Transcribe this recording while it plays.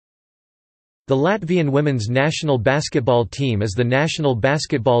The Latvian women's national basketball team is the national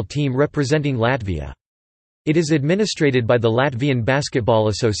basketball team representing Latvia. It is administrated by the Latvian Basketball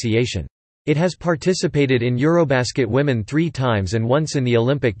Association. It has participated in Eurobasket Women 3 times and once in the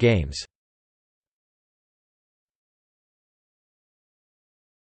Olympic Games.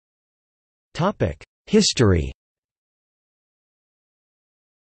 History.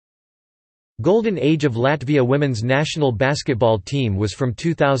 Golden age of Latvia women's national basketball team was from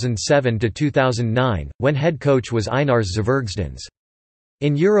 2007 to 2009, when head coach was Ainars Zvergzdiņš.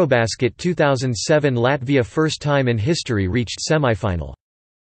 In Eurobasket 2007 Latvia first time in history reached semifinal.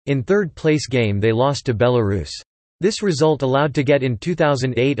 In third-place game they lost to Belarus. This result allowed to get in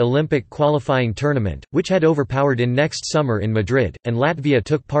 2008 Olympic qualifying tournament, which had overpowered in next summer in Madrid, and Latvia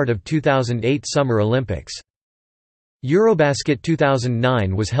took part of 2008 Summer Olympics. Eurobasket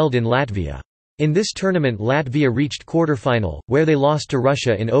 2009 was held in Latvia. In this tournament Latvia reached quarter-final, where they lost to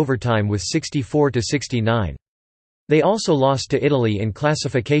Russia in overtime with 64–69. They also lost to Italy in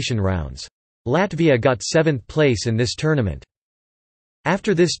classification rounds. Latvia got 7th place in this tournament.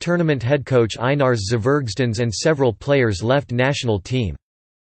 After this tournament head coach Ainars Zvergzdiņš and several players left national team.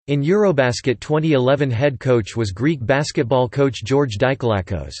 In Eurobasket 2011 head coach was Greek basketball coach George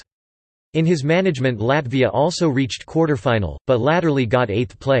Dikalakos. In his management Latvia also reached quarter-final, but latterly got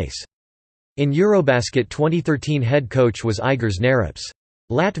 8th place. In Eurobasket 2013 head coach was Igors Nerips.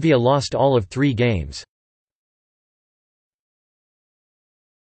 Latvia lost all of 3 games.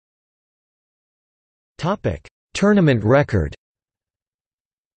 Tournament record.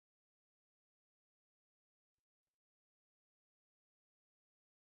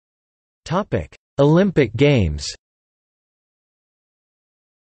 Olympic Games.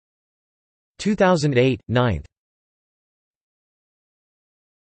 2008 – 9th.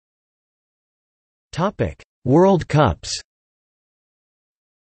 World Cups.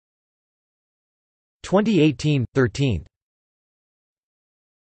 2018 – 13th.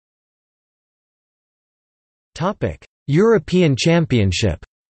 European Championship.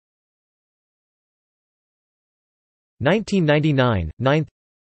 1999 – 9th.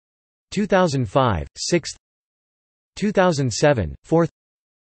 2005 – 6th. 2007 – 4th.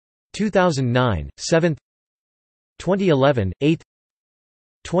 2009 – 7th. 2011 – 8th.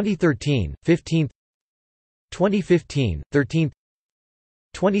 2013 – 15th. 2015 – 13th.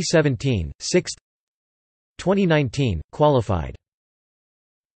 2017 – 6th. 2019 – qualified.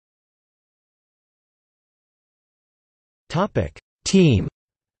 Team.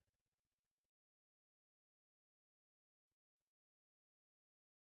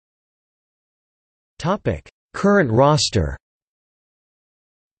 Current roster.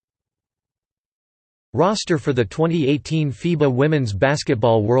 Roster for the 2018 FIBA Women's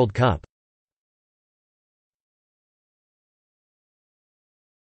Basketball World Cup.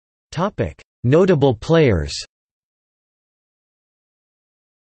 Notable players.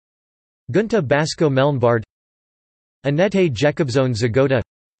 Gunta Basko Melnbard, Anette Jekobzone Zagota,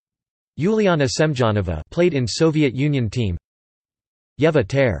 Yuliana Semjonova played in Soviet Union team, Yeva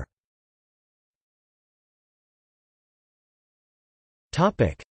Ter.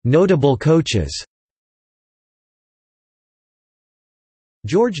 Notable coaches.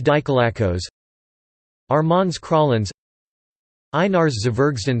 George Dikalakos, Armāns Krālins, Ainars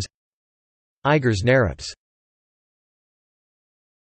Zvergzdiņš, Igors Nerips.